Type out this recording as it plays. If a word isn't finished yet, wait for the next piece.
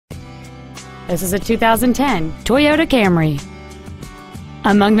This is a 2010 Toyota Camry.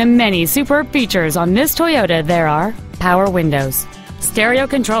 Among the many superb features on this Toyota there are power windows, stereo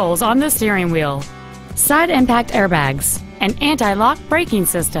controls on the steering wheel, side impact airbags, an anti-lock braking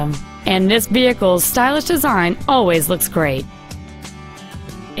system, and this vehicle's stylish design always looks great.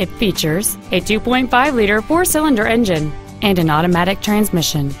 It features a 2.5-liter four-cylinder engine and an automatic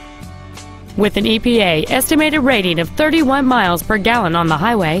transmission. With an EPA estimated rating of 31 miles per gallon on the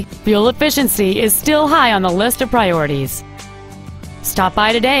highway, fuel efficiency is still high on the list of priorities. Stop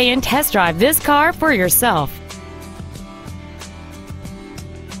by today and test drive this car for yourself.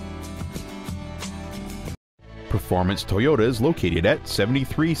 Performance Toyota is located at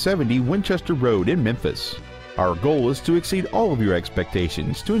 7370 Winchester Road in Memphis. Our goal is to exceed all of your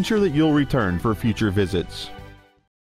expectations to ensure that you'll return for future visits.